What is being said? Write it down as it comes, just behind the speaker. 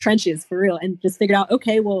trenches for real, and just figured out,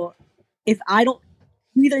 okay, well, if I don't,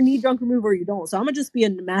 you either need junk removal or you don't. So I'm gonna just be a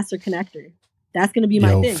master connector. That's gonna be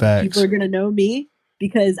my thing. Facts. People are gonna know me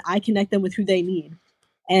because I connect them with who they need.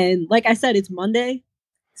 And like I said, it's Monday.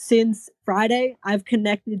 Since Friday, I've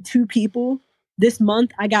connected 2 people. This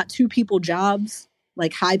month, I got 2 people jobs,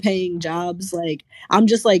 like high-paying jobs. Like, I'm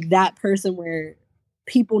just like that person where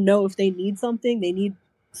people know if they need something, they need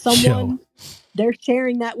someone, they're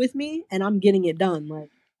sharing that with me, and I'm getting it done. Like,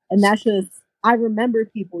 and that's just, I remember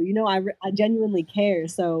people. You know, I genuinely care.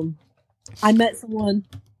 So I met someone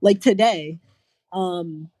like today.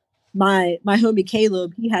 My homie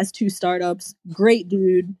Caleb, he has 2 startups. Great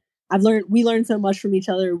dude. We learned so much from each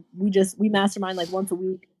other. We mastermind like once a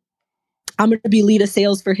week. I'm going to be lead of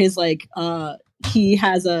sales for his he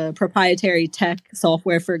has a proprietary tech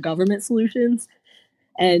software for government solutions.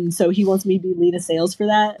 And so he wants me to be lead of sales for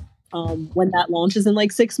that when that launches in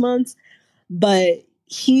like 6 months. But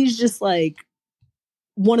he's just like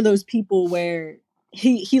one of those people where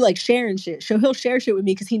he like sharing shit. So he'll share shit with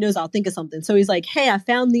me because he knows I'll think of something. So he's like, hey, I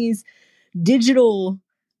found these digital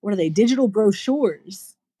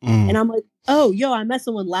brochures. And I'm like, oh, yo, I met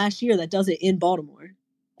someone last year that does it in Baltimore.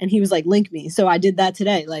 And he was like, link me. So I did that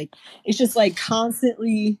today. Like, it's just like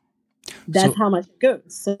constantly, that's how much it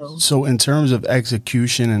goes. So in terms of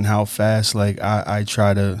execution and how fast, like I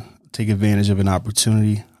try to take advantage of an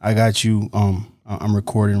opportunity, I got you. I'm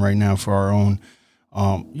recording right now for our own,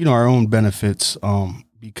 our own benefits,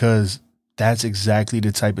 because that's exactly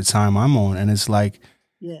the type of time I'm on. And it's like,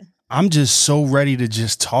 I'm just so ready to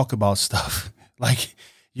just talk about stuff. Like,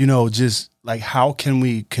 just like, how can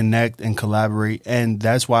we connect and collaborate? And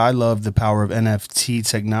that's why I love the power of NFT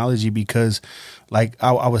technology, because like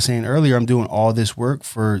I was saying earlier, I'm doing all this work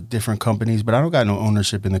for different companies, but I don't got no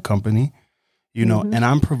ownership in the company, and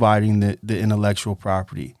I'm providing the intellectual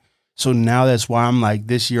property. So now that's why I'm like,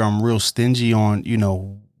 this year I'm real stingy on,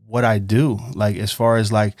 what I do. Like, as far as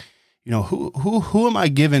like, who am I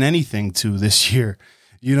giving anything to this year?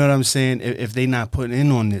 You know what I'm saying? If they not putting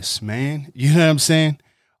in on this, man, you know what I'm saying?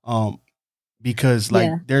 Because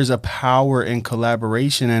like there's a power in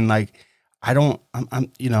collaboration, and like I'm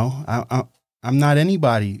not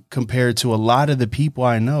anybody compared to a lot of the people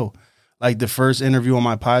I know. Like the first interview on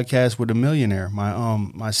my podcast with a millionaire, my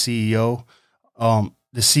CEO,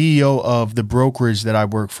 the CEO of the brokerage that I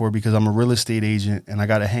work for, because I'm a real estate agent and I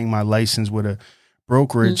got to hang my license with a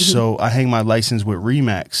brokerage. Mm-hmm. So I hang my license with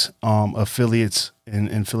Remax affiliates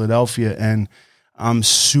in Philadelphia, and I'm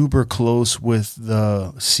super close with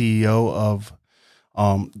the CEO of,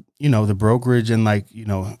 the brokerage. And like,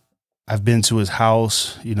 I've been to his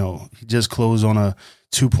house, he just closed on a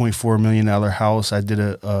 $2.4 million house. I did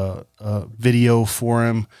a video for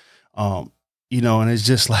him, and it's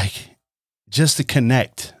just like, just to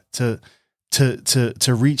connect, to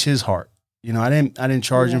reach his heart. I didn't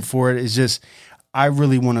charge him for it. It's just, I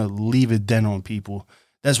really want to leave a dent on people.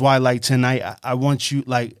 That's why, like, tonight, I want you,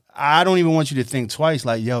 like, I don't even want you to think twice,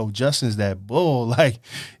 like, yo, Justin's that bull. Like,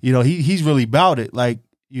 he's really about it. Like,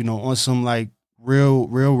 on some like real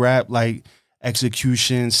rap, like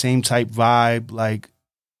execution, same type vibe, like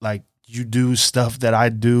you do stuff that I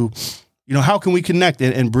do. How can we connect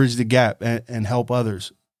and bridge the gap and help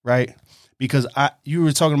others, right? Because you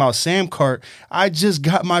were talking about Samcart. I just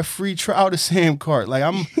got my free trial to Samcart. Like,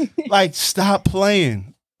 I'm like, stop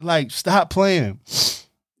playing.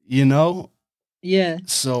 Yeah.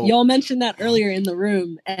 So y'all mentioned that earlier in the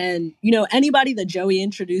room, and anybody that Joey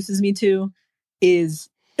introduces me to is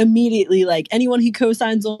immediately like, anyone he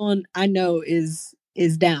co-signs on, I know is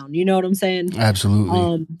down. You know what I'm saying?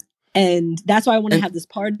 Absolutely. And that's why I want to have this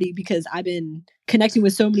party, because I've been connecting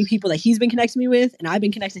with so many people that he's been connecting me with, and I've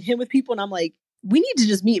been connecting him with people, and I'm like, we need to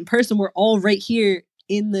just meet in person. We're all right here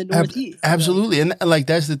in the Northeast. Absolutely. And like,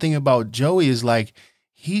 that's the thing about Joey, is like,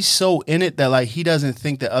 he's so in it that like, he doesn't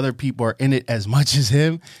think that other people are in it as much as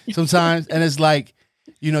him sometimes. And it's like,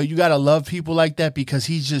 you got to love people like that, because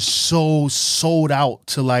he's just so sold out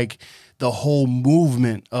to like the whole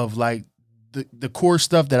movement of like the core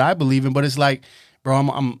stuff that I believe in. But it's like, bro,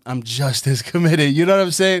 I'm just as committed. You know what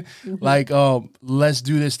I'm saying? Mm-hmm. Like, let's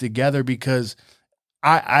do this together, because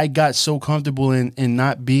I got so comfortable in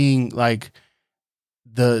not being like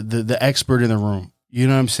the expert in the room. You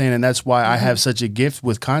know what I'm saying? And that's why I have such a gift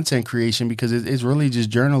with content creation, because it's really just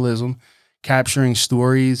journalism, capturing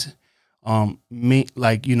stories,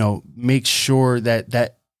 make sure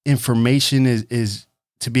that information is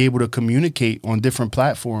to be able to communicate on different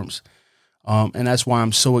platforms. And that's why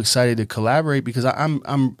I'm so excited to collaborate, because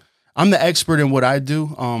I'm the expert in what I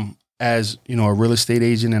do, as a real estate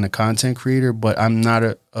agent and a content creator, but I'm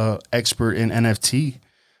not a expert in NFT.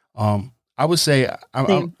 I would say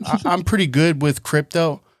I'm pretty good with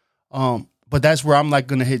crypto. But that's where I'm like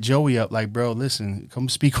going to hit Joey up. Like, bro, listen, come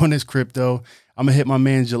speak on this crypto. I'm gonna hit my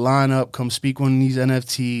man Jalan up. Come speak on these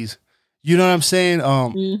NFTs. You know what I'm saying?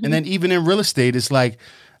 And then even in real estate, it's like,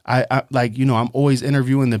 I like, you know, I'm always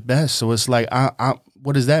interviewing the best. So it's like, I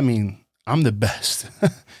what does that mean? I'm the best.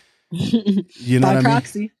 You know by what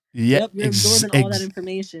proxy. I mean? Yeah. Yep, you're absorbing all that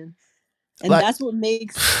information. And that's what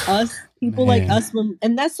makes us people like us.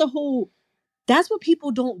 And that's what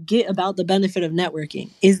people don't get about the benefit of networking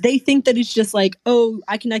is they think that it's just like, oh,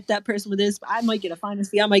 I connect that person with this. I might get a finder's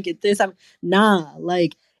fee. I might get this. Nah,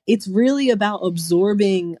 like it's really about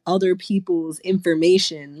absorbing other people's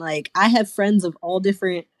information. Like I have friends of all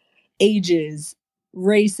different ages,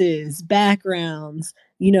 races, backgrounds,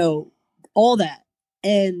 you know, all that.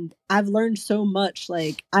 And I've learned so much.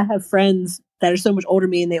 Like I have friends that are so much older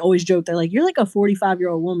than me and they always joke, they're like, you're like a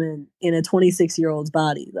 45-year-old woman in a 26-year-old's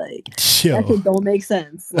body. Like that shit don't make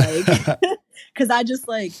sense. Like because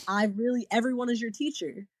everyone is your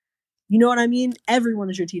teacher. You know what I mean? Everyone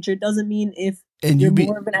is your teacher. It doesn't mean if you're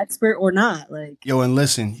more of an expert or not. Like and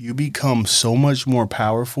listen, you become so much more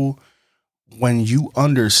powerful when you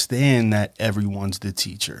understand that everyone's the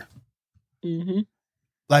teacher.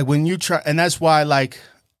 Like when you try, and that's why, like,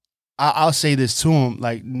 I'll say this to him,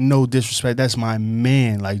 like, no disrespect. That's my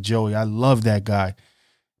man, like Joey. I love that guy.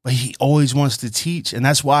 But he always wants to teach. And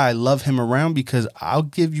that's why I love him around, because I'll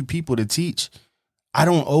give you people to teach. I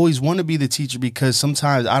don't always want to be the teacher because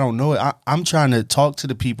sometimes I don't know it. I'm trying to talk to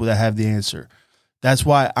the people that have the answer. That's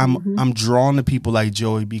why I'm drawn to people like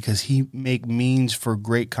Joey, because he make means for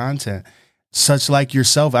great content. Such like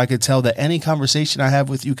yourself, I could tell that any conversation I have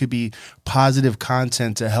with you could be positive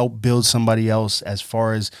content to help build somebody else as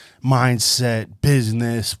far as mindset,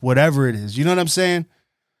 business, whatever it is. You know what I'm saying?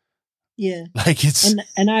 Yeah. Like it's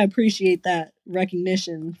and I appreciate that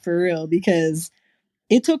recognition for real, because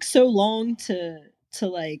it took so long to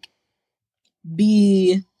like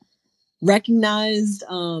be recognized,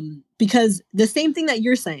 because the same thing that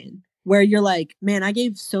you're saying, where you're like, man, I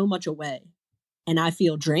gave so much away. And I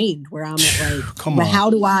feel drained where I'm like, come on. How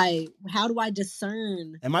do I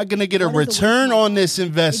discern? Am I going to get a return on this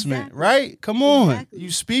investment? Exactly. Right? Come on. Exactly.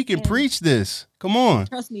 You speak and preach this. Come on.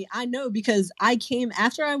 Trust me. I know, because I came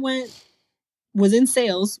after I was in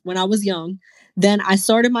sales when I was young. Then I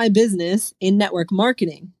started my business in network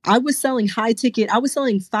marketing. I was selling high ticket. I was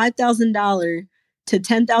selling $5,000 to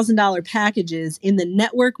 $10,000 packages in the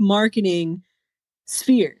network marketing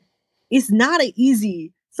sphere. It's not an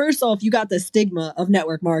easy. First off, you got the stigma of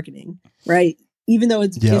network marketing, right? Even though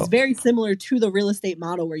it's very similar to the real estate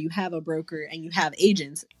model where you have a broker and you have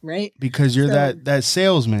agents, right? Because you're that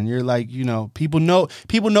salesman. You're like, you know, people know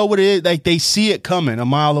what it is. Like they see it coming a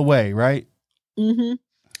mile away, right?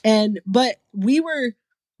 But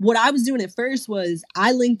what I was doing at first was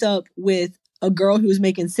I linked up with a girl who was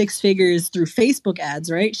making 6 figures through Facebook ads,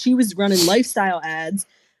 right? She was running lifestyle ads,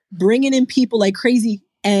 bringing in people like crazy,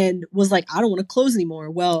 and was like, I don't want to close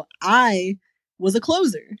anymore. Well, I was a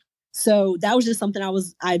closer. So that was just something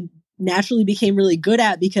I naturally became really good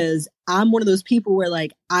at, because I'm one of those people where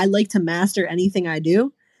like, I like to master anything I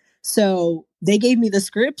do. So they gave me the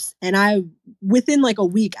scripts, and within like a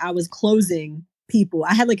week, I was closing people.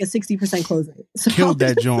 I had like a 60% close rate. So killed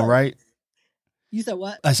that joint, right? You said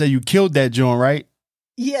what? I said you killed that joint, right?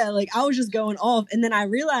 Yeah, like I was just going off. And then I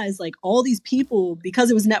realized like all these people,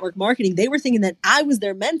 because it was network marketing, they were thinking that I was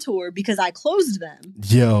their mentor because I closed them.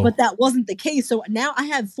 But that wasn't the case. So now I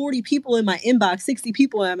have 40 people in my inbox, 60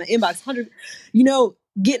 people in my inbox, 100,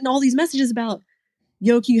 getting all these messages about,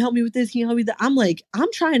 yo, can you help me with this? Can you help me with that? I'm like,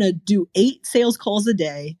 I'm trying to do 8 sales calls a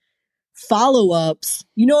day, follow-ups,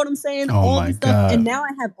 you know what I'm saying? All this stuff. God. And now I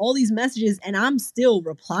have all these messages and I'm still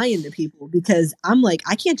replying to people, because I'm like,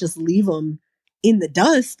 I can't just leave them in the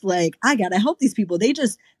dust. Like, I gotta help these people. They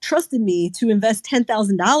just trusted me to invest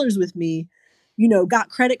 $10,000 with me, got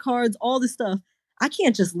credit cards, all this stuff. I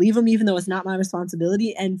can't just leave them, even though it's not my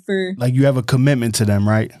responsibility. And for like, you have a commitment to them,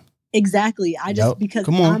 right? Exactly. I just, because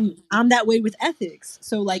I'm that way with ethics.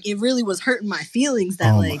 So like, it really was hurting my feelings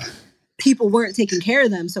that people weren't taking care of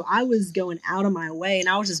them. So I was going out of my way and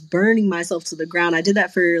I was just burning myself to the ground. I did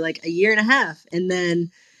that for like a year and a half. And then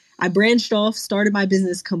I branched off, started my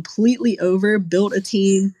business completely over, built a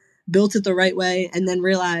team, built it the right way, and then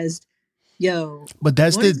realized, but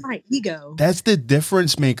that's my ego. That's the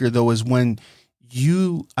difference maker, though, is when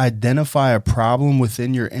you identify a problem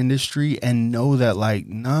within your industry and know that, like,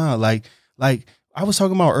 nah, like I was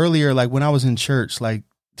talking about earlier, like when I was in church, like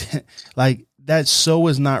that so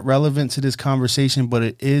is not relevant to this conversation, but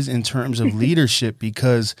it is in terms of leadership,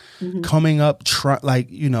 because coming up, like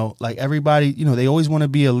everybody, they always want to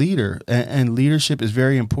be a leader, and leadership is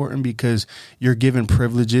very important because you're given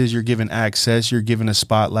privileges, you're given access, you're given a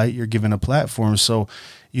spotlight, you're given a platform. So,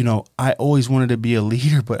 I always wanted to be a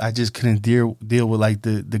leader, but I just couldn't deal with like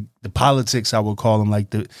the politics, I would call them,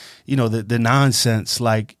 like the nonsense,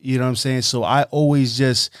 like, you know what I'm saying? So I always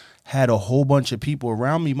just had a whole bunch of people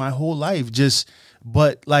around me my whole life,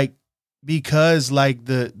 but like, because like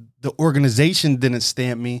the organization didn't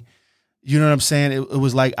stamp me, you know what I'm saying? It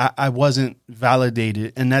was like, I wasn't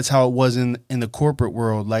validated. And that's how it was in the corporate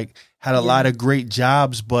world. Like, had a lot of great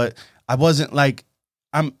jobs, but I wasn't like,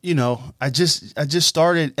 I just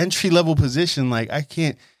started entry level position. Like, I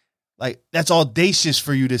can't, like, that's audacious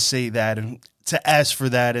for you to say that and to ask for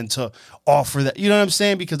that and to offer that, you know what I'm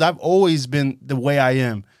saying? Because I've always been the way I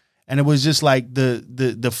am. And it was just like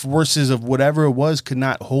the forces of whatever it was could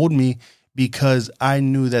not hold me, because I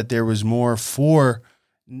knew that there was more for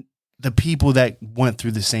the people that went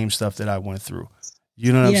through the same stuff that I went through.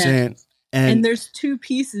 You know what I'm saying? And there's two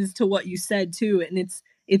pieces to what you said too. And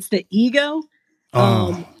it's the ego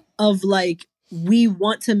of like, we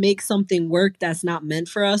want to make something work that's not meant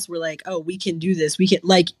for us. We're like, oh, we can do this. We can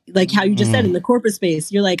like how you just said in the corporate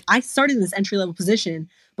space, you're like, I started in this entry level position,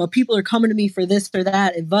 but people are coming to me for this or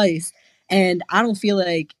that advice. And I don't feel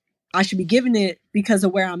like I should be giving it because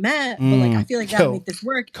of where I'm at. But like, I feel like I gotta make this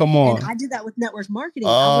work. Come on. And I did that with network marketing.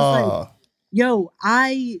 I was like, yo,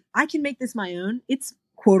 I can make this my own. It's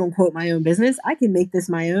quote unquote my own business. I can make this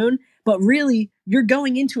my own. But really, you're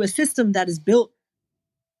going into a system that is built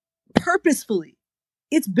purposefully.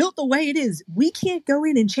 It's built the way it is. We can't go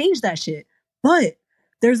in and change that shit. But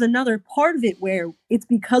there's another part of it where it's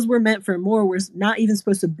because we're meant for more. We're not even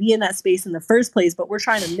supposed to be in that space in the first place, but we're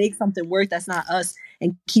trying to make something work that's not us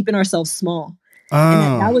and keeping ourselves small.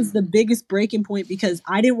 And that was the biggest breaking point, because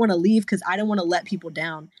I didn't want to leave, because I didn't want to let people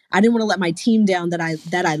down. I didn't want to let my team down that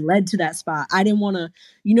I led to that spot. I didn't want to,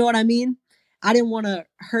 you know what I mean? I didn't want to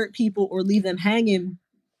hurt people or leave them hanging.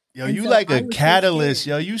 Yo, you so like a catalyst,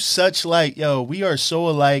 yo. You such like, yo, we are so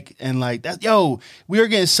alike, and like that, yo, we are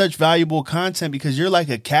getting such valuable content because you're like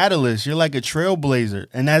a catalyst. You're like a trailblazer.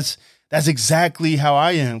 And that's exactly how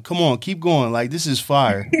I am. Come on, keep going. Like, this is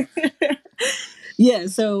fire. Yeah,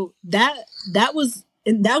 so that was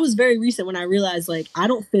very recent when I realized, like, I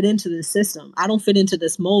don't fit into this system. I don't fit into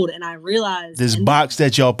this mold. And I realized this box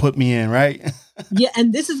that y'all put me in, right? Yeah,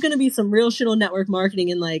 and this is going to be some real shit on network marketing.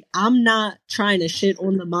 And like, I'm not trying to shit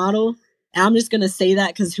on the model. And I'm just going to say that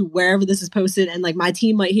because wherever this is posted, and like my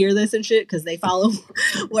team might hear this and shit because they follow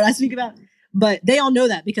what I speak about. But they all know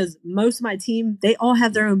that, because most of my team, they all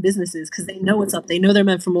have their own businesses because they know what's up. They know they're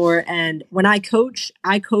meant for more. And when I coach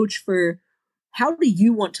for, how do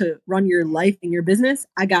you want to run your life and your business?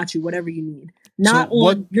 I got you, whatever you need. Not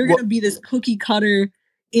so you're going to be this cookie cutter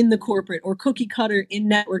in the corporate or cookie cutter in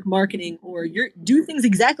network marketing, or do things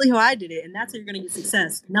exactly how I did it, and that's how you're going to get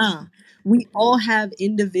success. Nah, we all have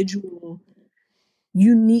individual,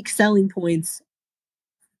 unique selling points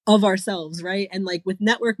of ourselves, right? And like with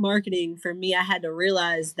network marketing, for me, I had to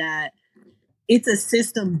realize that it's a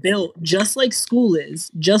system built just like school is,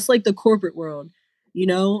 just like the corporate world, you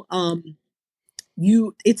know?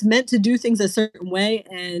 It's meant to do things a certain way,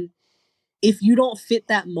 and if you don't fit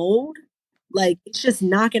that mold, like, it's just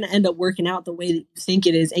not going to end up working out the way that you think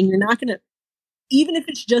it is. And you're not going to, even if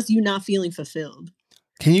it's just you not feeling fulfilled.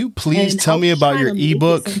 Can you please tell me about your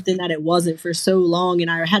ebook? Something that it wasn't for so long.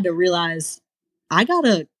 And I had to realize I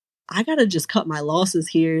gotta just cut my losses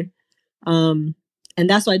here. And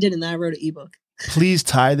that's what I did. And then I wrote an ebook. Please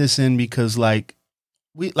tie this in, because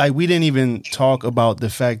we didn't even talk about the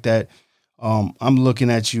fact that I'm looking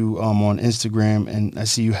at you on Instagram, and I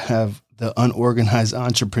see you have the Unorganized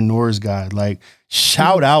Entrepreneur's Guide. Like,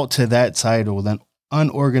 shout out to that title, the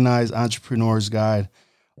Unorganized Entrepreneur's Guide,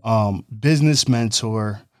 business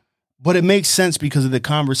mentor. But it makes sense because of the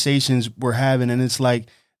conversations we're having. And it's like,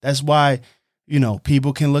 that's why,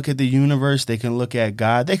 people can look at the universe. They can look at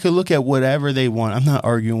God. They could look at whatever they want. I'm not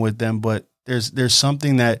arguing with them, but there's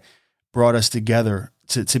something that brought us together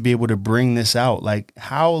to be able to bring this out. Like,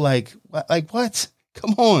 how, like what?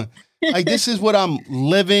 Come on. Like, this is what I'm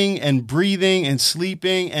living and breathing and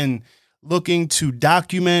sleeping and looking to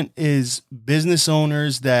document, is business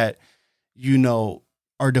owners that,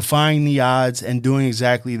 are defying the odds and doing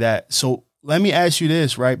exactly that. So let me ask you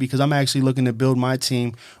this, right? Because I'm actually looking to build my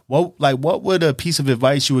team. What would a piece of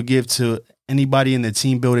advice you would give to anybody in the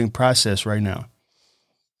team building process right now?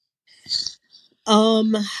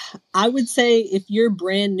 I would say, if you're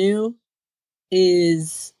brand new,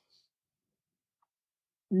 is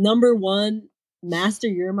number one, master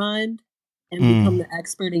your mind and become the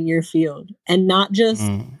expert in your field, and not just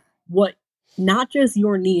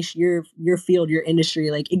your niche, your field, your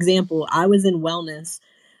industry. Like, example, I was in wellness.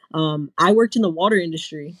 I worked in the water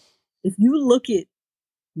industry. If you look at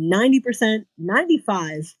 90%,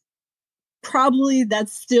 95, probably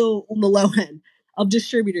that's still on the low end of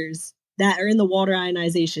distributors that are in the water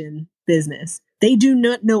ionization business. They do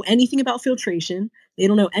not know anything about filtration. They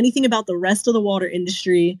don't know anything about the rest of the water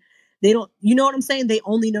industry. They don't, you know what I'm saying? They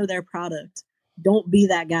only know their product. Don't be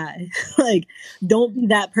that guy. Like, don't be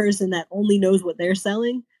that person that only knows what they're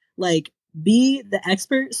selling. Like, be the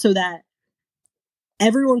expert so that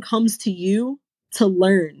everyone comes to you to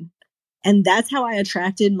learn. And that's how I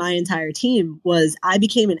attracted my entire team. Was I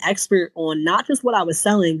became an expert on not just what I was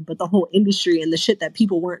selling, but the whole industry and the shit that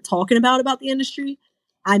people weren't talking about the industry.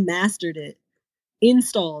 I mastered it.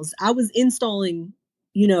 Installs. I was installing,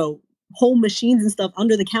 whole machines and stuff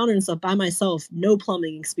under the counter and stuff by myself. No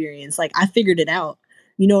plumbing experience. Like, I figured it out.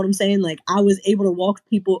 You know what I'm saying? Like, I was able to walk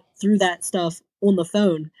people through that stuff on the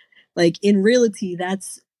phone. Like, in realty,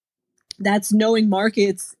 that's knowing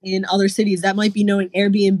markets in other cities. That might be knowing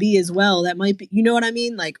Airbnb as well. That might be, you know what I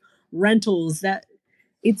mean? Like, rentals, that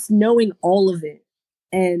it's knowing all of it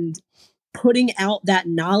and putting out that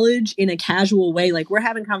knowledge in a casual way. Like, we're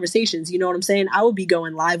having conversations, you know what I'm saying? I would be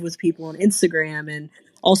going live with people on Instagram and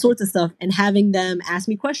all sorts of stuff and having them ask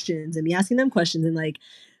me questions and me asking them questions. And like,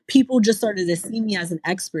 people just started to see me as an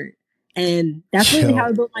expert. And that's really how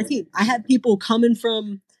I built my team. I had people coming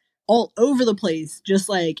from all over the place, just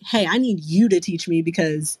like, hey, I need you to teach me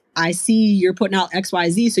because I see you're putting out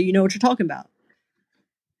XYZ, so you know what you're talking about.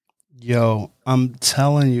 Yo, I'm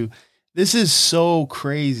telling you, this is so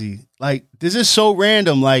crazy. Like, this is so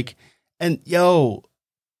random. Like, and yo,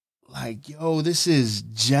 this is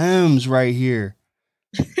gems right here.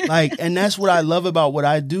 Like, and that's what I love about what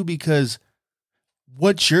I do, because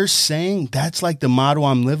what you're saying, that's like the motto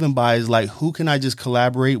I'm living by, is like, who can I just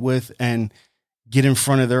collaborate with and get in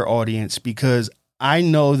front of their audience? Because I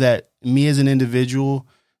know that me as an individual,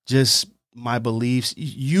 just my beliefs,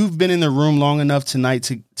 you've been in the room long enough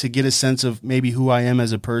tonight to get a sense of maybe who I am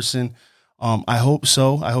as a person. I hope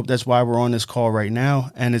so. I hope that's why we're on this call right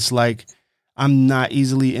now. And it's like, I'm not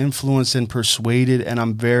easily influenced and persuaded, and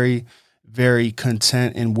I'm very, very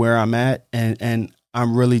content in where I'm at. And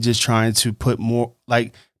I'm really just trying to put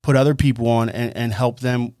other people on and help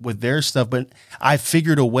them with their stuff. But I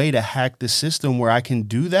figured a way to hack the system where I can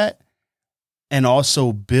do that and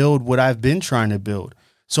also build what I've been trying to build.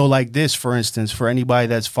 So like this, for instance, for anybody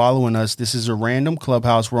that's following us, this is a random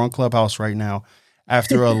Clubhouse. We're on Clubhouse right now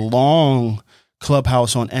after a long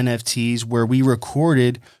Clubhouse on NFTs where we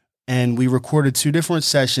recorded 2 different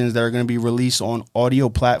sessions that are going to be released on audio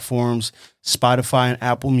platforms, Spotify and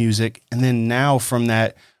Apple Music. And then now from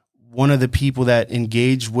that, one of the people that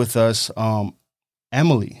engaged with us,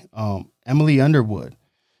 Emily Underwood,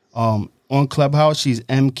 on Clubhouse, she's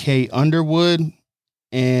MK Underwood,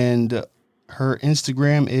 and her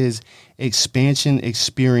Instagram is Expansion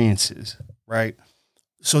Experiences, right?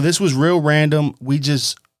 So this was real random. We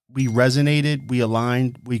resonated, we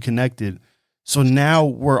aligned, we connected. So now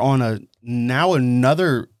we're on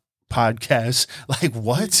another podcast. Like,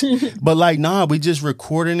 what? But like, nah, we just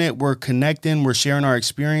recording it. We're connecting. We're sharing our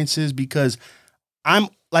experiences, because I'm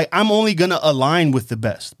only going to align with the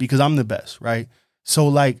best because I'm the best. Right. So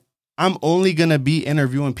like, I'm only going to be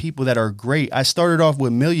interviewing people that are great. I started off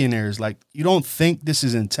with millionaires. Like, you don't think this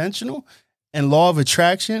is intentional and law of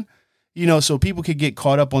attraction, so people could get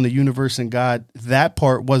caught up on the universe and God. That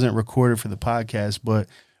part wasn't recorded for the podcast, but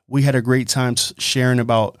we had a great time sharing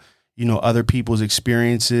about, other people's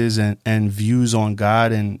experiences and views on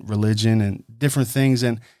God and religion and different things.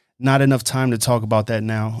 And not enough time to talk about that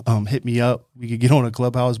now. Hit me up. We could get on a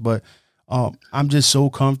Clubhouse, but I'm just so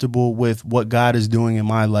comfortable with what God is doing in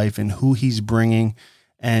my life and who he's bringing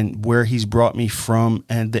and where he's brought me from,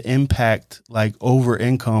 and the impact, like, over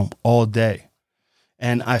income all day.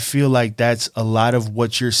 And I feel like that's a lot of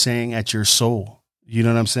what you're saying at your soul. You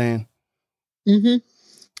know what I'm saying? Mm-hmm.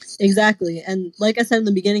 Exactly. And like I said in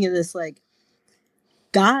the beginning of this, like,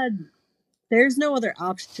 God, there's no other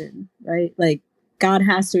option, right? Like, God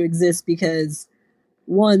has to exist because,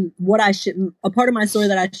 one, a part of my story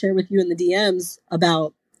that I share with you in the DMs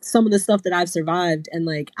about some of the stuff that I've survived. And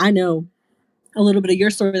like, I know a little bit of your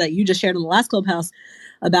story that you just shared in the last Clubhouse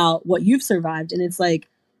about what you've survived. And it's like,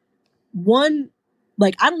 one,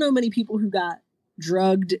 like, I don't know many people who got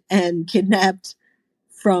drugged and kidnapped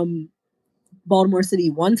from Baltimore City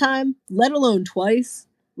one time, let alone twice.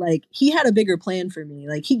 Like, he had a bigger plan for me.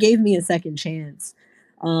 Like, he gave me a second chance.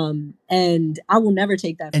 And I will never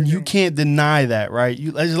take that for And you granted. can't deny that, right?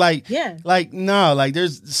 It's like, Yeah. like, no, like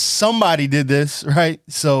there's somebody did this, right?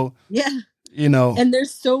 So, Yeah. you know, And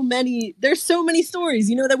there's so many stories,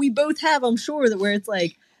 you know, that we both have, I'm sure, that where it's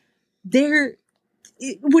like,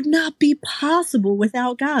 it would not be possible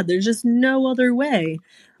without God. There's just no other way.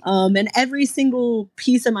 And every single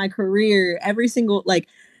piece of my career, every single, like,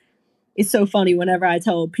 it's so funny whenever I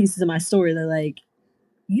tell pieces of my story, they're like,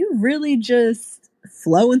 you really just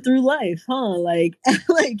flowing through life, huh? Like,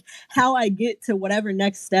 like how I get to whatever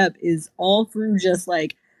next step is all through just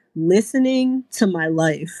like listening to my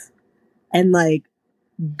life and like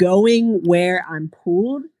going where I'm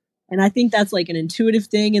pulled. And I think that's like an intuitive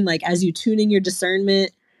thing. And like as you tune in your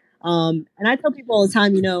discernment, and I tell people all the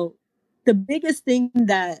time, you know, the biggest thing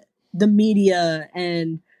that the media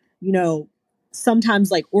and, you know,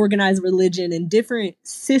 sometimes like organized religion and different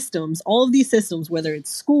systems, all of these systems, whether it's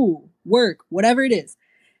school, work, whatever it is,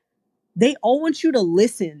 they all want you to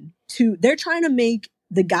listen to, they're trying to make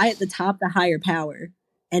the guy at the top the higher power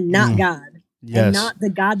and not God. And yes, not the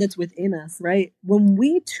God that's within us, right? When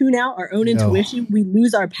we tune out our own intuition, we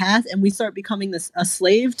lose our path and we start becoming a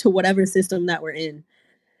slave to whatever system that we're in.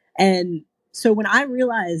 And so when I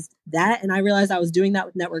realized that, and I realized I was doing that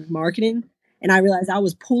with network marketing, and I realized I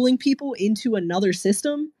was pulling people into another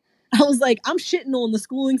system, I was like, I'm shitting on the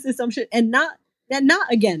schooling system, and not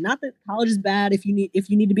that college is bad if you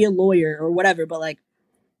need to be a lawyer or whatever, but like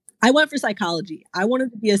I went for psychology. I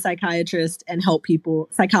wanted to be a psychiatrist and help people.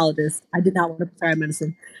 Psychologist. I did not want to prescribe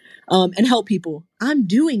medicine and help people. I'm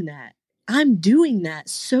doing that. I'm doing that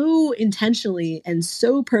so intentionally and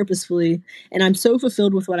so purposefully, and I'm so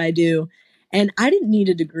fulfilled with what I do. And I didn't need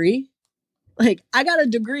a degree. Like I got a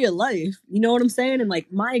degree of life. You know what I'm saying? And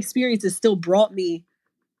like my experiences still brought me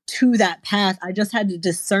to that path. I just had to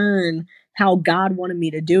discern how God wanted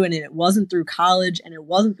me to do it. And it wasn't through college and it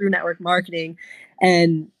wasn't through network marketing.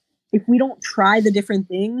 And if we don't try the different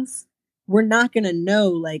things, we're not going to know.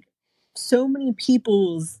 Like so many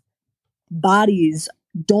people's bodies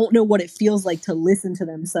don't know what it feels like to listen to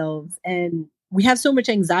themselves. And we have so much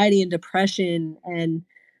anxiety and depression. And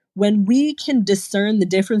when we can discern the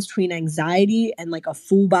difference between anxiety and like a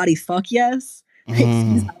full body fuck yes,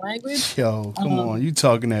 excuse my language. Yo, come on, you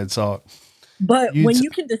talking that talk. But when you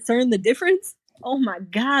can discern the difference, oh my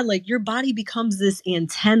God, like your body becomes this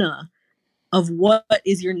antenna of what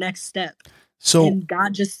is your next step. So and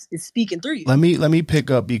God just is speaking through you. Let me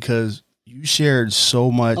pick up because you shared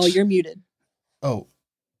so much. Oh, you're muted. Oh,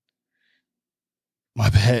 my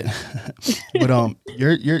bad. But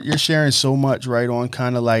you're sharing so much right on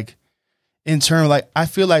kind of like in terms, like I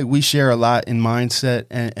feel like we share a lot in mindset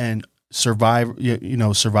and survivor,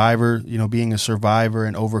 survivor, being a survivor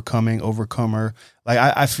and overcomer. Like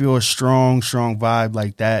I feel a strong vibe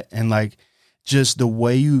like that. And like just the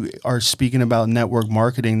way you are speaking about network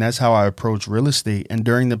marketing, that's how I approach real estate. And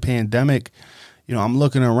during the pandemic, I'm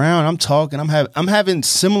looking around, I'm talking, I'm having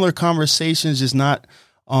similar conversations, just not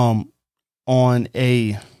on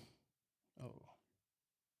a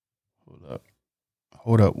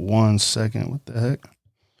hold up 1 second. What the heck?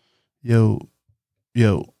 Yo.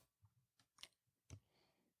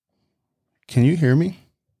 Can you hear me?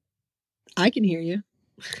 I can hear you.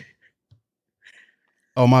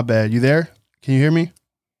 Oh, my bad. You there? Can you hear me?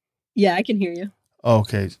 Yeah, I can hear you.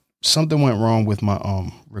 Okay. Something went wrong with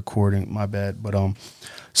my recording. My bad. But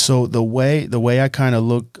so the way I kind of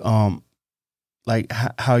look like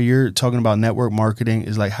how you're talking about network marketing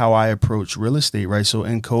is like how I approach real estate, right? So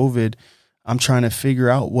in COVID, I'm trying to figure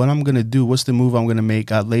out what I'm going to do. What's the move I'm going to make?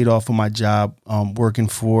 Got laid off of my job, working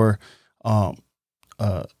for a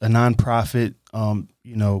nonprofit,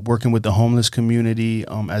 working with the homeless community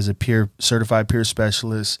as a certified peer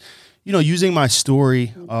specialist, using my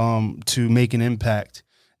story to make an impact,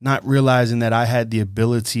 not realizing that I had the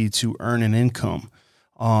ability to earn an income.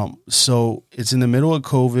 So it's in the middle of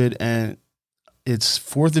COVID and it's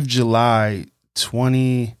 4th of July,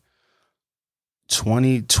 2020.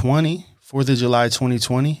 4th of July,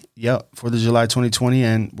 2020. Yep. 4th of July, 2020.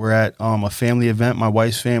 And we're at a family event, my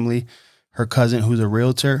wife's family, her cousin, who's a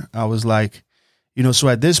realtor. I was like, so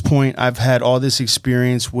at this point, I've had all this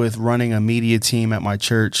experience with running a media team at my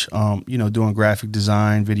church, doing graphic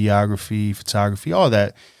design, videography, photography, all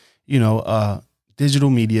that, digital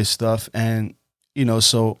media stuff. And,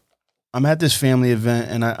 so I'm at this family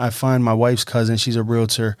event and I find my wife's cousin, she's a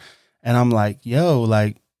realtor. And I'm like, yo,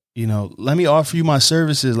 like, let me offer you my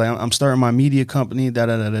services. Like I'm starting my media company,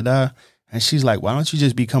 And she's like, why don't you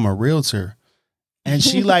just become a realtor? And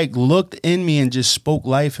she like looked in me and just spoke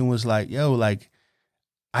life and was like, yo, like,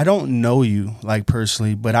 I don't know you like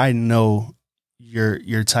personally, but I know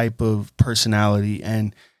your type of personality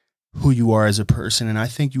and who you are as a person. And I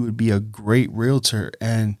think you would be a great realtor.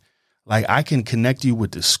 And like, I can connect you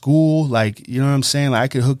with the school. Like, you know what I'm saying? Like, I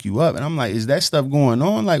could hook you up. And I'm like, is that stuff going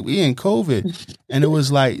on? Like, we in COVID. And it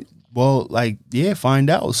was like, well, like, yeah, find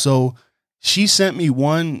out. So she sent me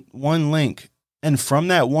one link. And from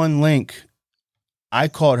that one link, I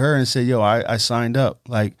called her and said, yo, I signed up.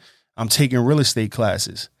 Like, I'm taking real estate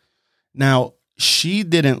classes. Now, she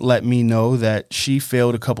didn't let me know that she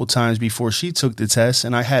failed a couple times before she took the test.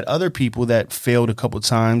 And I had other people that failed a couple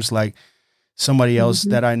times, like somebody else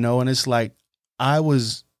that I know. And it's like,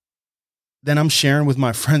 then I'm sharing with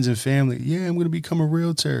my friends and family. Yeah, I'm going to become a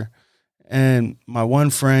realtor. And my one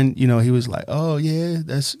friend, you know, he was like, oh yeah,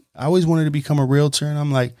 I always wanted to become a realtor. And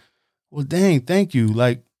I'm like, well, dang, thank you.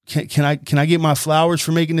 Like, can I get my flowers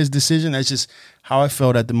for making this decision? That's just how I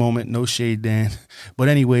felt at the moment. No shade, Dan. But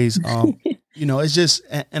anyways, you know, it's just,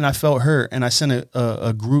 and I felt hurt, and I sent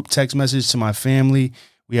a group text message to my family.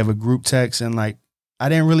 We have a group text, and like, I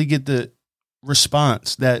didn't really get the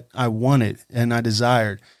response that I wanted and I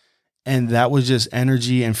desired. And that was just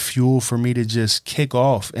energy and fuel for me to just kick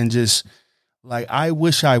off and just like, I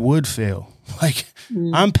wish I would fail. Like,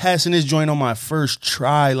 I'm passing this joint on my first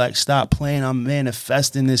try. Like, stop playing. I'm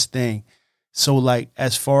manifesting this thing. So like,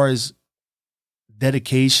 as far as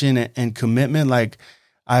dedication and commitment, like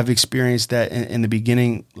I've experienced that in the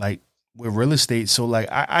beginning, like with real estate. So like,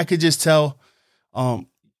 I could just tell,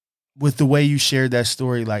 with the way you shared that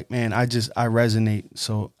story, like, man, I resonate.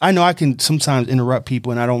 So I know I can sometimes interrupt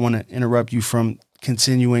people, and I don't want to interrupt you from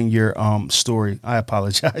continuing your story. I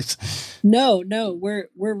apologize. No, we're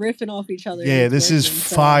riffing off each other. Yeah, this is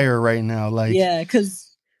fire right now. Like, yeah,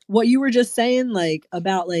 because what you were just saying, like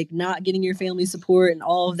about like not getting your family support and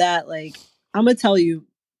all of that, like I'm gonna tell you,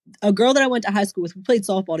 a girl that I went to high school with, we played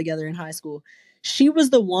softball together in high school. She was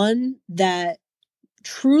the one that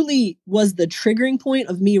truly was the triggering point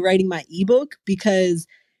of me writing my ebook, because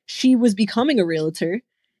she was becoming a realtor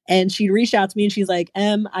and she'd reached out to me and she's like,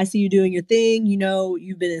 I see you doing your thing. You know,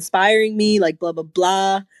 you've been inspiring me, like blah, blah,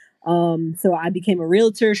 blah. So I became a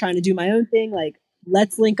realtor trying to do my own thing. Like,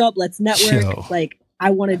 let's link up, let's network. Yo. Like, I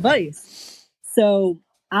want advice. So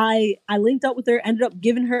I linked up with her, ended up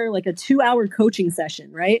giving her like a 2-hour coaching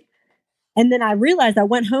session. Right. And then I realized, I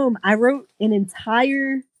went home, I wrote an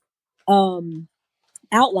entire,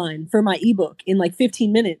 outline for my ebook in like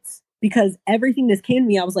 15 minutes, because everything that came to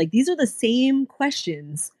me, I was like, these are the same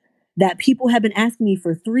questions that people have been asking me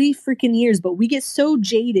for 3 freaking years, but we get so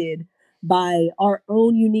jaded by our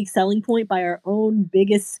own unique selling point, by our own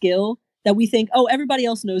biggest skill, that we think, oh, everybody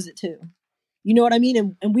else knows it too. You know what I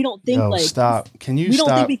mean? And we don't think, yo, like, stop. Can you we stop?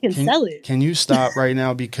 Don't think we can sell it. Can you stop right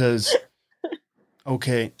now? Because,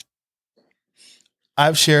 okay,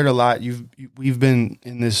 I've shared a lot. We've been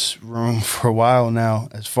in this room for a while now,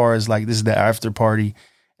 as far as like, this is the after party,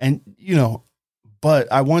 and you know,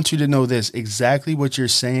 but I want you to know this, exactly what you're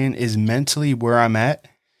saying is mentally where I'm at,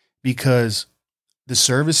 because the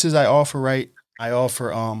services I offer, right? I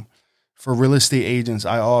offer, for real estate agents,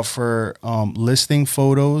 I offer, listing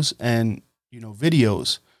photos and, you know,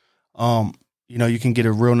 videos. You know, you can get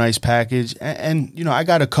a real nice package, and you know, I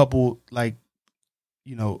got a couple, like,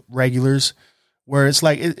 you know, regulars where it's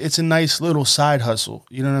like, it's a nice little side hustle.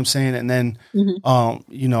 You know what I'm saying? And then,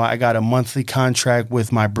 you know, I got a monthly contract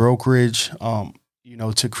with my brokerage, you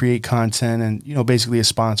know, to create content and, you know, basically a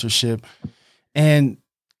sponsorship. And,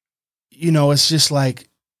 you know, it's just like,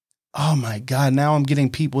 oh my God, now I'm getting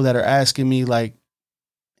people that are asking me, like,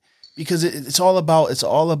 because it's all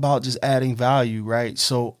about just adding value. Right.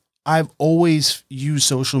 So I've always used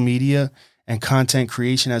social media and content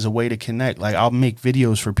creation as a way to connect. Like, I'll make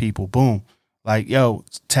videos for people. Boom. Like, yo,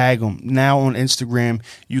 tag them. Now on Instagram,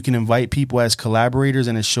 you can invite people as collaborators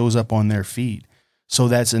and it shows up on their feed. So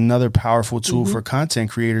that's another powerful tool for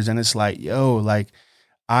content creators. And it's like, yo, like,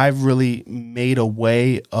 I've really made a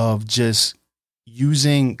way of just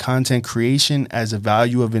using content creation as a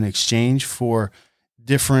value of an exchange for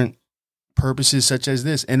different purposes, such as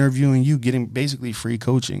this, interviewing you, getting basically free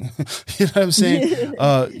coaching. You know what I'm saying?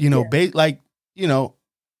 You know, like, you know,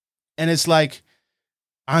 and it's like,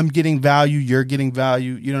 I'm getting value, you're getting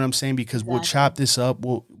value. You know what I'm saying? Because we'll chop this up,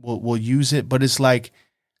 we'll use it. But it's like,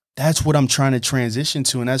 that's what I'm trying to transition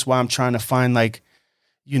to. And that's why I'm trying to find, like,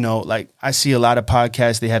 you know, like, I see a lot of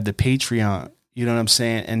podcasts, they have the Patreon, you know what I'm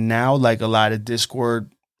saying? And now, like, a lot of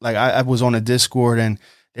Discord, like, I was on a Discord and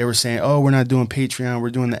they were saying, oh, we're not doing Patreon,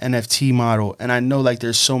 we're doing the NFT model. And I know, like,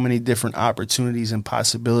 there's so many different opportunities and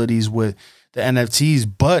possibilities with the NFTs,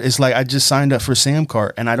 but it's like, I just signed up for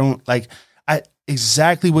Samcart, and I don't, like,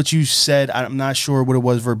 exactly what you said. I'm not sure what it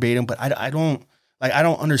was verbatim, but I don't, Like, I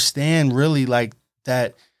don't understand really like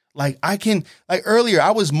that. Like I can, like earlier,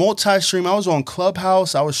 I was multi-stream. I was on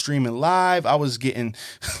Clubhouse. I was streaming live. I was getting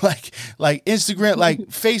like Instagram, like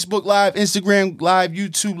Facebook Live, Instagram Live,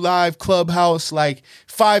 YouTube Live, Clubhouse, like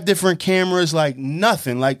 5 different cameras, like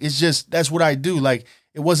nothing. Like it's just, that's what I do. Like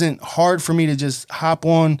it wasn't hard for me to just hop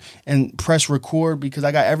on and press record because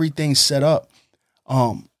I got everything set up.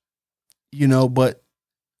 But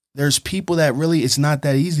there's people that really, it's not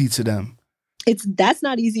that easy to them. That's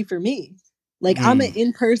not easy for me. Like I'm an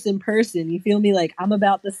in-person person. You feel me? Like I'm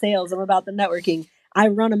about the sales. I'm about the networking. I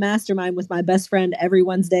run a mastermind with my best friend every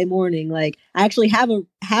Wednesday morning. Like I actually have a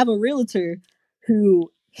realtor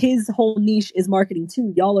who his whole niche is marketing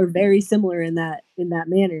too. Y'all are very similar in that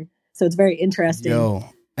manner. So it's very interesting.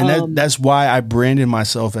 And that's why I branded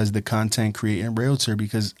myself as the content creating realtor,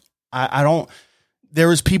 because I don't, there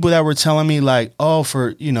was people that were telling me like, oh,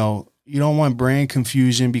 you don't want brand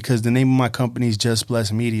confusion because the name of my company is Just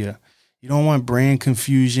Bless Media. You don't want brand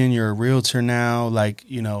confusion. You're a realtor now. Like,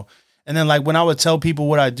 and then like when I would tell people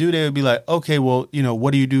what I do, they would be like, okay, well,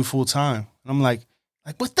 what do you do full time? And I'm like,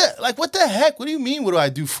 what the heck? What do you mean? What do I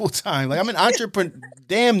do full time? Like I'm an entrepreneur,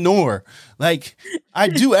 damn nor. Like I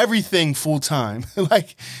do everything full time.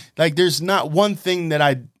 like there's not one thing that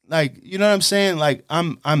I like, you know what I'm saying? Like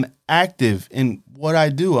I'm active in what I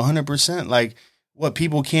do 100%. Like what,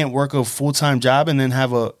 people can't work a full-time job and then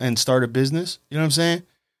and start a business. You know what I'm saying?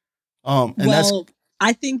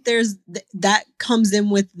 I think there's that comes in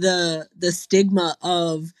with the stigma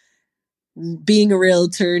of being a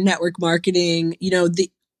realtor, network marketing,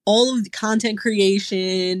 all of the content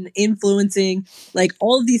creation, influencing, like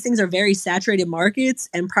all of these things are very saturated markets,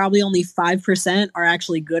 and probably only 5% are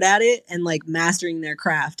actually good at it and like mastering their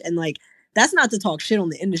craft. And like, that's not to talk shit on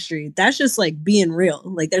the industry. That's just like being real.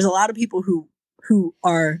 Like there's a lot of people who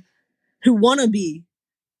want to be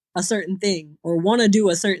a certain thing or want to do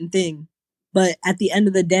a certain thing, but at the end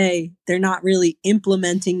of the day, they're not really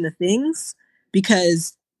implementing the things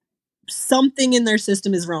because something in their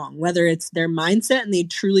system is wrong, whether it's their mindset and they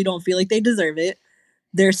truly don't feel like they deserve it,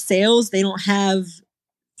 their sales, they don't have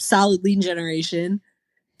solid lead generation,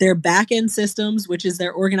 their back end systems, which is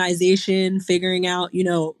their organization, figuring out,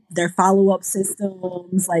 their follow-up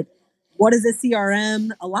systems, like what is a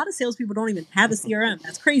CRM? A lot of salespeople don't even have a CRM.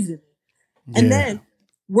 That's crazy. Yeah. And then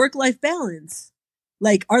work-life balance.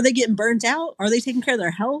 Like, are they getting burnt out? Are they taking care of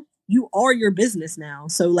their health? You are your business now.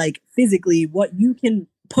 So like physically, what you can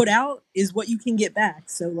put out is what you can get back.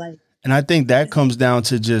 So like, and I think that comes down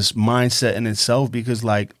to just mindset in itself, because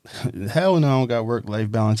like, hell no, I don't got work-life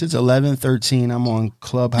balance. It's 11:13. I'm on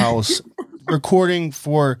Clubhouse recording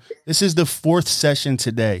this is the 4th session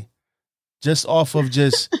today, just off of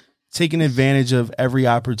just taking advantage of every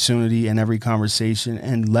opportunity and every conversation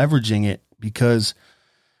and leveraging it, because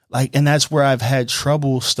like, and that's where I've had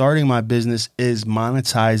trouble starting my business, is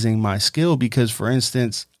monetizing my skill. Because for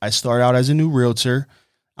instance, I start out as a new realtor.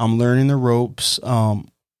 I'm learning the ropes. Shout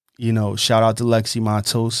out to Lexi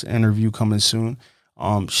Matos, interview coming soon.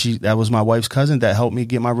 That was my wife's cousin that helped me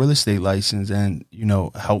get my real estate license and,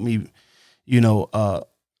 helped me,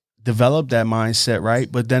 develop that mindset.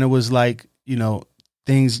 Right. But then it was like,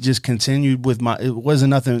 things just continued with it wasn't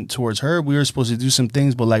nothing towards her. We were supposed to do some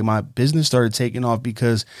things, but like my business started taking off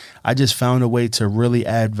because I just found a way to really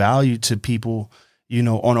add value to people,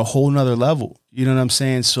 on a whole nother level. You know what I'm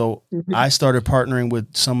saying? So I started partnering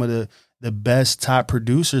with some of the best top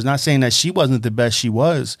producers, not saying that she wasn't the best, she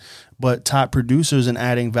was, but top producers, and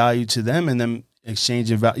adding value to them and them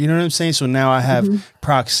exchanging value. You know what I'm saying? So now I have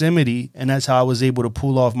proximity, and that's how I was able to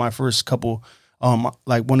pull off my first couple,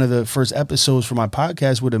 like one of the first episodes for my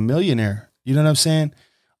podcast with a millionaire. You know what I'm saying?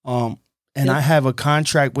 And I have a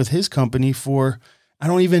contract with his company for, I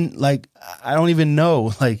don't even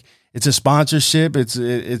know, like it's a sponsorship. It's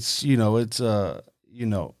a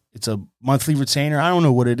monthly retainer. I don't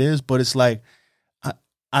know what it is, but it's like,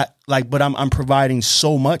 but I'm providing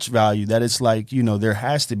so much value that it's like, there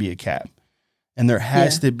has to be a cap, and there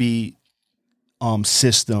has to be,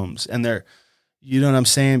 systems, and there, you know what I'm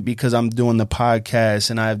saying? Because I'm doing the podcast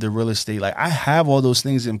and I have the real estate. Like I have all those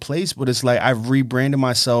things in place, but it's like I've rebranded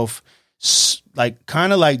myself, like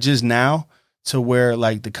kind of like just now, to where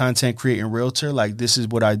like the content creating realtor, like this is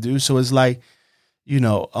what I do. So it's like,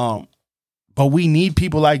 but we need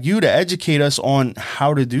people like you to educate us on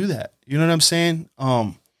how to do that. You know what I'm saying?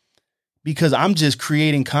 Because I'm just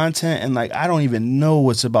creating content and like, I don't even know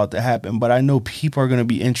what's about to happen, but I know people are going to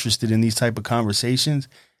be interested in these type of conversations,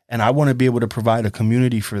 and I want to be able to provide a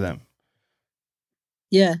community for them.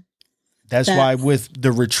 Yeah. That's why with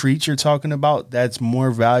the retreat you're talking about, that's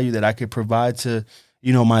more value that I could provide to,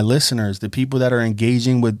 my listeners, the people that are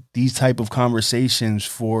engaging with these type of conversations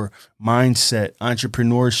for mindset,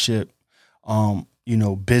 entrepreneurship,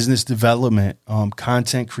 business development,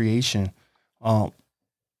 content creation. I've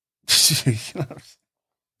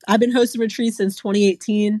been hosting retreats since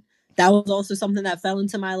 2018. That was also something that fell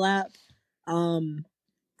into my lap.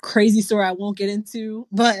 Crazy story I won't get into,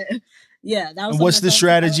 but yeah, that was. And what's the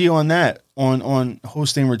strategy on that? On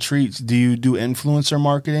hosting retreats? Do you do influencer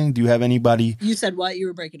marketing? Do you have anybody? You said what? You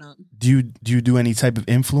were breaking up. Do you do any type of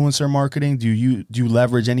influencer marketing? Do you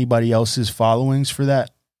leverage anybody else's followings for that?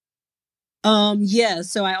 Yeah.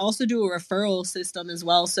 So I also do a referral system as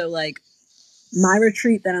well. So like my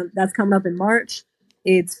retreat that's coming up in March,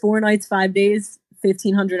 it's 4 nights, 5 days,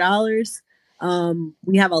 $1,500.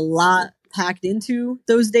 We have a lot packed into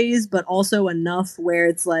those days, but also enough where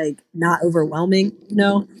it's like not overwhelming,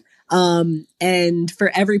 and for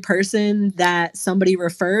every person that somebody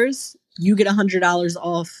refers, you get $100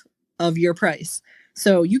 off of your price.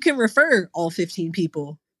 So you can refer all 15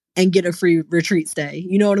 people and get a free retreat stay.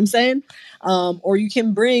 You know what I'm saying? Or you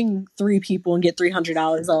can bring 3 people and get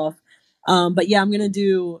 $300 off. But yeah, I'm going to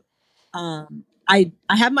do, I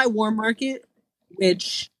have my warm market,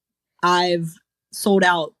 which I've sold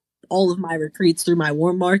out all of my retreats through my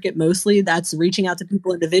warm market. Mostly that's reaching out to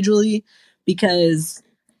people individually, because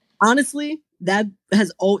honestly, that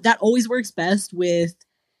always works best with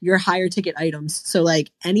your higher ticket items. So like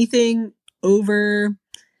anything over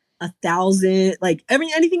 1,000, like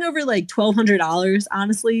anything over like $1,200,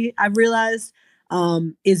 honestly, I've realized,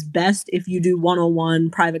 is best if you do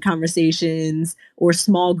one-on-one private conversations or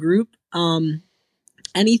small group.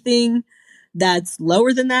 Anything that's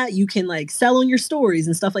lower than that, you can like sell on your stories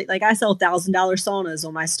and stuff like I sell $1,000 saunas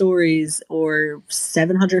on my stories or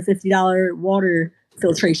 $750 water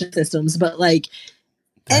filtration systems. But like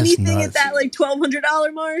that's anything nuts. At that like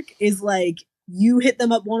 $1,200 mark is like you hit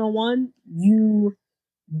them up one-on-one, you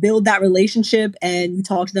build that relationship and you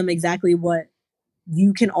talk to them exactly what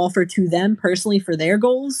you can offer to them personally for their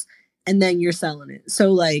goals, and then you're selling it.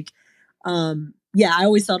 So like, yeah, I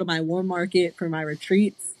always sell to my warm market for my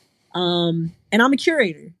retreats. And I'm a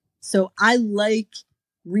curator, so I like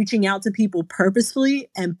reaching out to people purposefully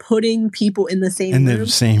and putting people in the same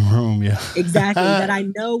room. Yeah, exactly. That I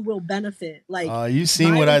know will benefit. Like, you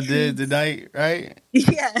seen what retreats, I did tonight, right?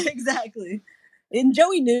 Yeah, exactly. And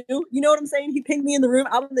Joey knew, you know what I'm saying? He pinged me in the room.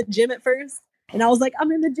 I was in the gym at first and I was like, I'm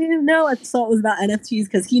in the gym. No, I thought it was about NFTs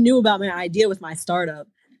because he knew about my idea with my startup.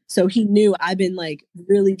 So he knew I've been like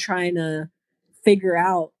really trying to figure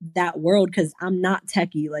out that world because I'm not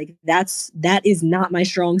techie. Like that is not my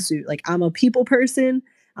strong suit. Like I'm a people person,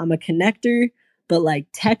 I'm a connector, but like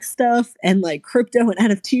tech stuff and like crypto and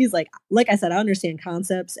NFTs, like I said, I understand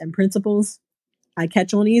concepts and principles. I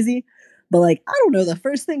catch on easy. But like, I don't know the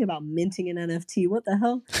first thing about minting an NFT. What the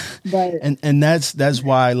hell? But and that's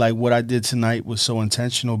why like what I did tonight was so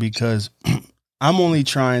intentional, because I'm only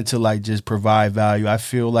trying to like just provide value. I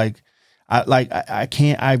feel like I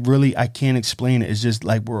can't explain it. It's just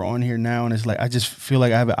like we're on here now and it's like I just feel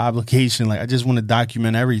like I have an obligation. Like I just want to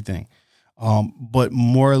document everything. But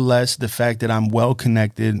more or less the fact that I'm well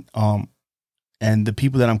connected, and the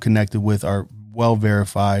people that I'm connected with are well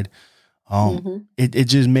verified. It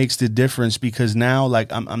just makes the difference, because now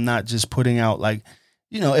like I'm not just putting out like,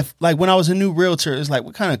 if like when I was a new realtor, it's like,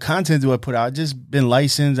 what kind of content do I put out? I just been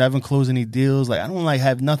licensed. I haven't closed any deals. Like I don't like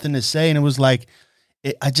have nothing to say. And it was like,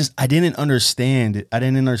 I didn't understand it. I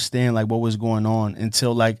didn't understand like what was going on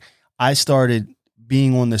until like I started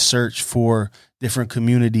being on the search for different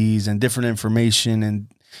communities and different information and,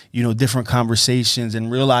 different conversations, and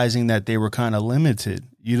realizing that they were kind of limited.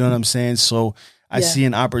 You know what I'm saying? So I see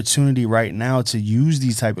an opportunity right now to use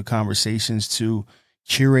these type of conversations to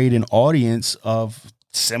curate an audience of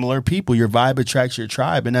similar people. Your vibe attracts your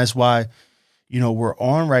tribe. And that's why, we're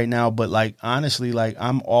on right now. But like, honestly, like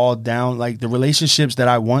I'm all down. Like the relationships that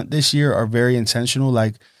I want this year are very intentional.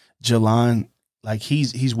 Like Jalan, like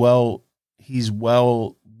he's well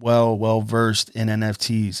versed in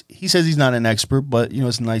NFTs. He says he's not an expert, but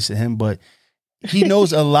it's nice of him, but he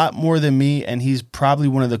knows a lot more than me, and he's probably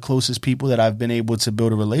one of the closest people that I've been able to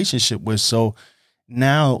build a relationship with. So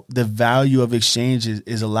now the value of exchange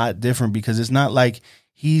is a lot different, because it's not like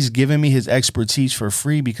he's giving me his expertise for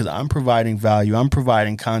free, because I'm providing value. I'm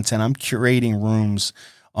providing content. I'm curating rooms.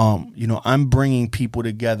 I'm bringing people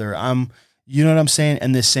together. You know what I'm saying?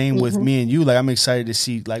 And the same with me and you. Like, I'm excited to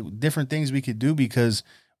see like different things we could do, because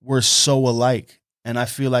we're so alike. And I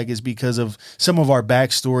feel like it's because of some of our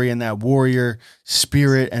backstory and that warrior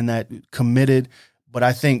spirit and that committed. But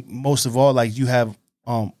I think most of all, like you have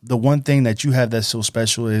the one thing that you have that's so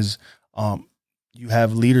special is you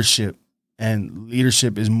have leadership. and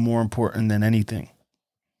leadership is more important than anything.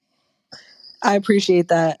 I appreciate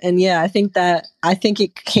that. And yeah, I think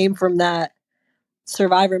it came from that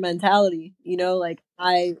survivor mentality, like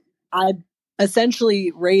I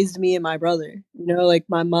essentially raised me and my brother, like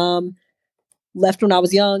my mom left when I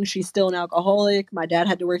was young. She's still an alcoholic. My dad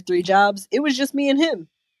had to work 3 jobs. It was just me and him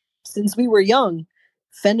since we were young,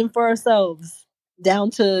 fending for ourselves,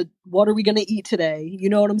 down to what are we going to eat today? You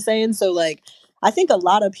know what I'm saying? So like, I think a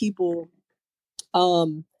lot of people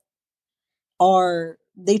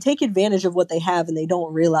they take advantage of what they have and they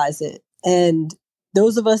don't realize it. And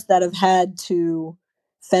those of us that have had to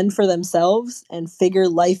fend for themselves and figure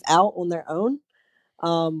life out on their own,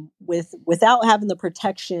 without having the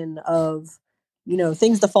protection of,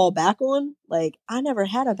 things to fall back on. Like, I never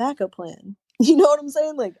had a backup plan. You know what I'm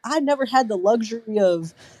saying? Like, I never had the luxury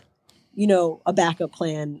of, a backup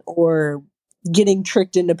plan or getting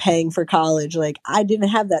tricked into paying for college. Like, I didn't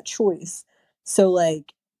have that choice. So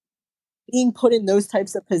like, being put in those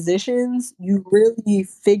types of positions, you really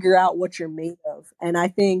figure out what you're made of. And I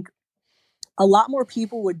think a lot more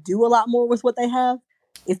people would do a lot more with what they have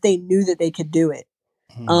if they knew that they could do it.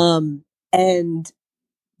 And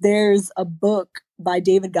there's a book by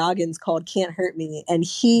David Goggins called Can't Hurt Me. And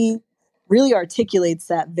he really articulates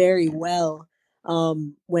that very well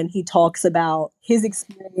when he talks about his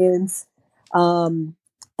experience.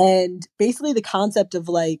 And basically the concept of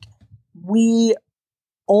like, we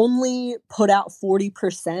only put out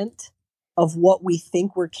 40% of what we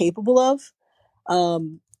think we're capable of.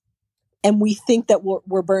 And we think that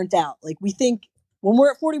we're burnt out. Like, we think when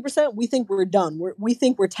we're at 40%, we think we're done. We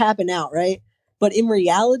think we're tapping out, right? But in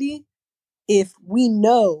reality, if we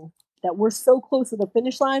know that we're so close to the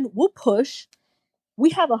finish line, we'll push.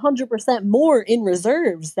 We have 100% more in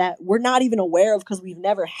reserves that we're not even aware of because we've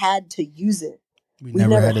never had to use it. We've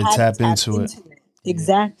never had to tap into it.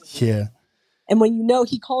 Exactly. Yeah. And when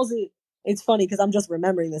he calls it, it's funny because I'm just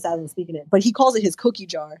remembering this as I'm speaking it, but he calls it his cookie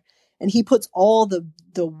jar. And he puts all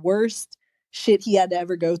the worst shit he had to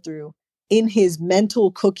ever go through in his mental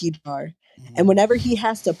cookie jar. And whenever he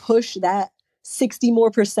has to push that 60 more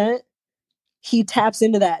percent, he taps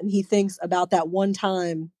into that and he thinks about that one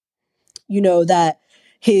time, that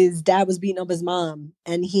his dad was beating up his mom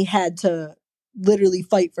and he had to literally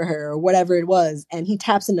fight for her or whatever it was. And he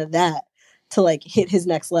taps into that to like hit his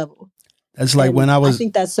next level. That's like when I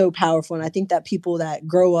think that's so powerful. And I think that people that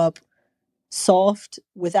grow up soft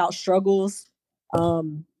without struggles,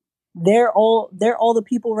 they're all the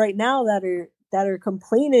people right now that are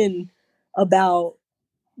complaining about,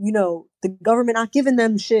 the government not giving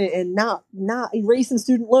them shit and not erasing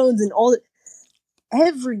student loans and all that.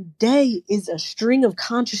 Every day is a string of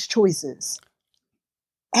conscious choices.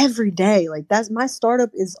 Every day. Like, that's my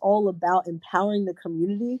startup is all about empowering the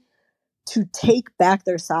community to take back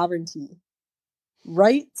their sovereignty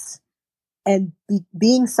rights and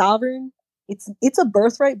being sovereign. It's a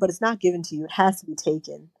birthright, but it's not given to you. It has to be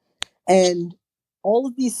taken. And all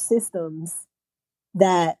of these systems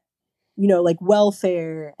that, like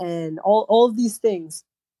welfare and all of these things,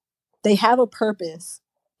 they have a purpose.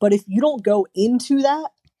 But if you don't go into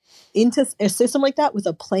a system like that with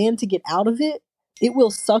a plan to get out of it, it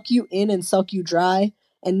will suck you in and suck you dry.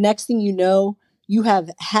 And next thing you know, you have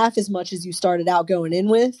half as much as you started out going in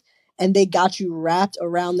with, and they got you wrapped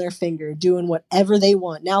around their finger doing whatever they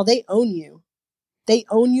want. Now they own you. They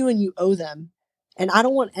own you and you owe them. And I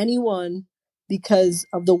don't want anyone, because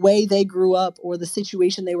of the way they grew up or the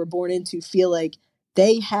situation they were born into, feel like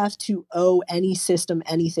they have to owe any system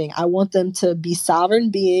anything. I want them to be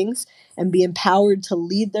sovereign beings and be empowered to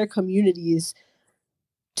lead their communities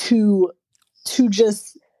to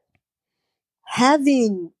just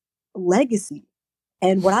having legacy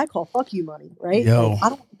and what I call fuck you money, right? Like, I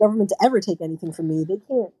don't want the government to ever take anything from me. They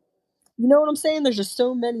can't. You know what I'm saying? There's just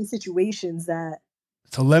so many situations that.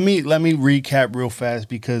 So let me recap real fast,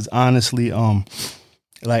 because honestly,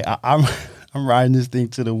 like I'm riding this thing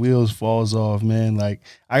till the wheels falls off, man. Like,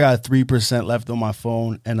 I got 3% left on my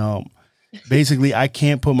phone, and basically I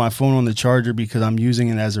can't put my phone on the charger because I'm using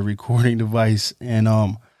it as a recording device. And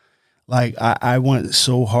like I went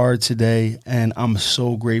so hard today, and I'm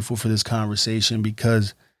so grateful for this conversation,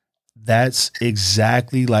 because that's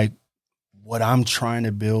exactly like what I'm trying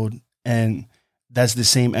to build, and that's the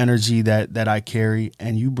same energy that I carry.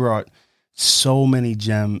 And you brought so many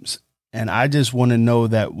gems. And I just want to know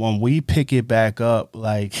that when we pick it back up,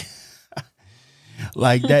 like,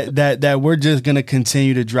 like that we're just going to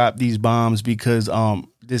continue to drop these bombs, because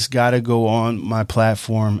this got to go on my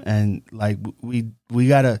platform. And like, we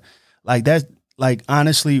got to, like, that's like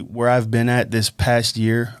honestly, where I've been at this past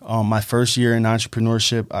year, my first year in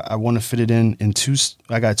entrepreneurship, I want to fit it in two.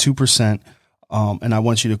 I got 2%, and I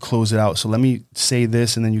want you to close it out. So let me say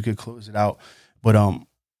this, and then you could close it out. But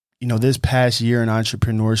this past year in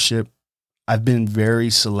entrepreneurship, I've been very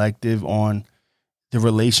selective on the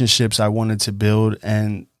relationships I wanted to build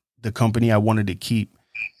and the company I wanted to keep,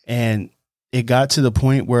 and it got to the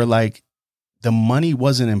point where like the money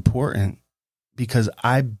wasn't important because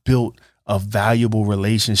I built a valuable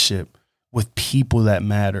relationship with people that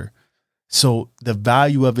matter. So the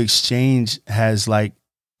value of exchange has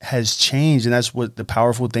changed. And that's what the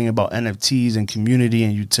powerful thing about NFTs and community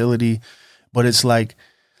and utility. But it's like,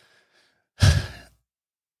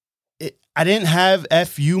 I didn't have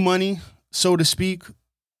FU money, so to speak,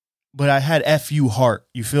 but I had FU heart.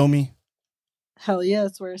 You feel me? Hell yeah,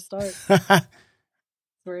 that's where it starts.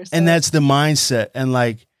 And that's the mindset. And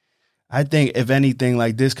like, I think if anything,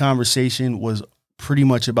 like this conversation was pretty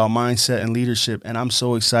much about mindset and leadership. And I'm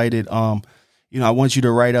so excited. I want you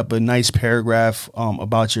to write up a nice paragraph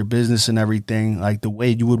about your business and everything, like the way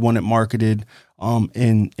you would want it marketed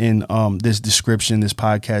in this description, this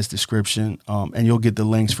podcast description. And you'll get the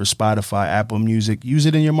links for Spotify, Apple Music. Use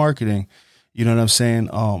it in your marketing. You know what I'm saying?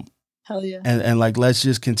 Hell yeah. And like, let's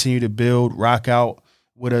just continue to build, rock out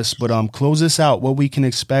with us. But close this out, what we can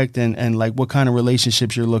expect and like what kind of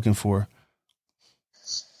relationships you're looking for.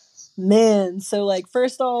 Man, so like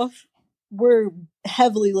first off, we're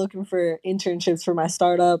heavily looking for internships for my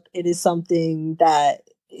startup. It is something that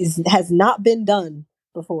has not been done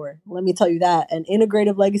before. Let me tell you that. And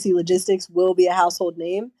integrative legacy logistics will be a household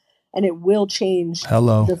name, and it will change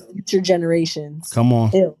the future generations. Come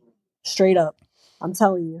on. Straight up. I'm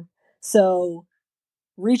telling you. So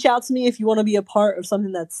reach out to me if you want to be a part of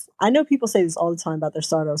something I know people say this all the time about their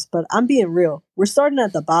startups, but I'm being real. We're starting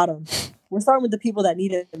at the bottom. We're starting with the people that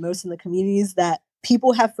need it most in the communities that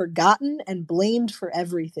people have forgotten and blamed for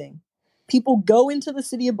everything. People go into the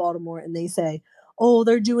city of Baltimore and they say, oh,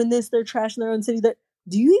 they're doing this, they're trashing their own city.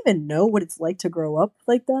 Do you even know what it's like to grow up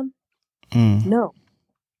like them? No.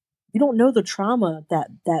 You don't know the trauma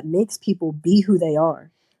that makes people be who they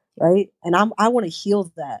are, right? And I want to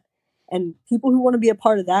heal that. And people who want to be a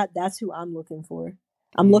part of that, that's who I'm looking for.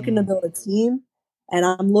 I'm looking to build a team, and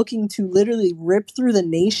I'm looking to literally rip through the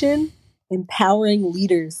nation, empowering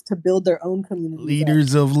leaders to build their own community.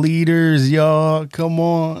 Leaders of leaders, y'all. Come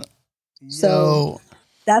on. So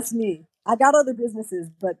that's me. I got other businesses,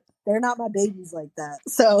 but they're not my babies like that.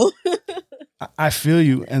 So I feel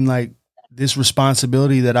you. And like this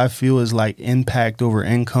responsibility that I feel is like impact over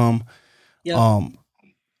income. Yep.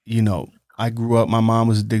 I grew up, my mom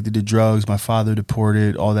was addicted to drugs. My father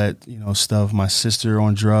deported, all that, stuff. My sister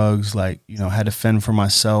on drugs, had to fend for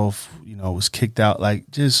myself, was kicked out, like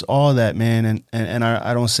just all that, man. And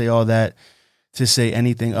I don't say all that to say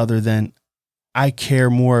anything other than I care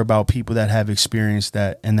more about people that have experienced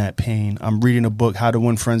that and that pain. I'm reading a book, How to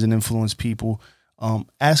Win Friends and Influence People.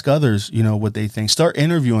 Ask others, what they think. Start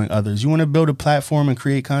interviewing others. You want to build a platform and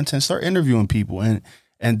create content, start interviewing people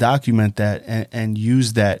and document that and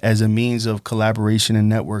use that as a means of collaboration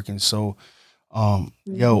and networking. So,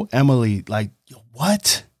 yo, Emily, like,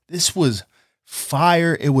 what? This was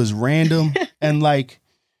fire. It was random. And like,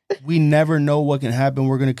 we never know what can happen.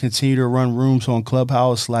 We're going to continue to run rooms on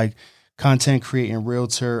Clubhouse, like Content Creating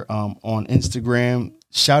Realtor on Instagram.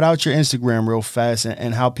 Shout out your Instagram real fast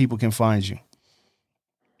and how people can find you.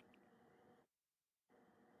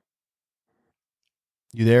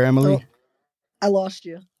 You there, Emily? Oh, I lost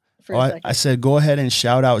you for a second. I said, go ahead and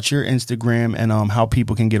shout out your Instagram and how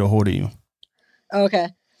people can get a hold of you. Okay.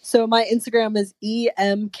 So my Instagram is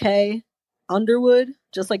EMK Underwood,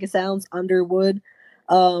 just like it sounds, Underwood.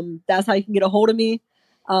 That's how you can get a hold of me.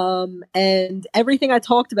 And everything I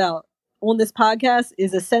talked about on this podcast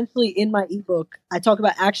is essentially in my ebook. I talk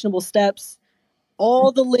about actionable steps.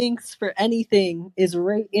 All the links for anything is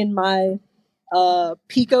right in my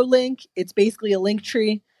Pico link. It's basically a link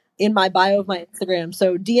tree in my bio of my Instagram.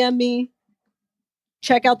 So DM me,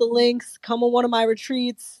 check out the links, come on one of my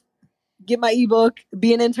retreats, get my ebook,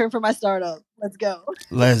 be an intern for my startup. Let's go.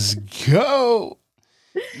 Let's go.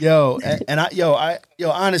 Yo,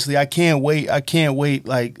 honestly, I can't wait. I can't wait.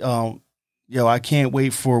 Like, I can't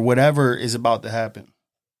wait for whatever is about to happen.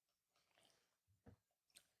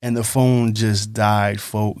 And the phone just died,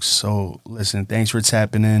 folks. So listen, thanks for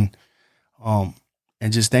tapping in.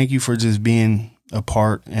 And just thank you for just being a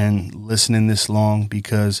part and listening this long,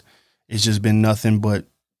 because it's just been nothing but,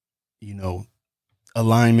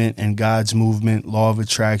 alignment and God's movement, law of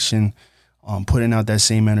attraction, putting out that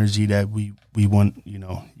same energy that we want,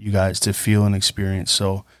 you guys to feel and experience.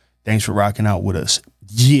 So thanks for rocking out with us.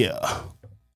 Yeah.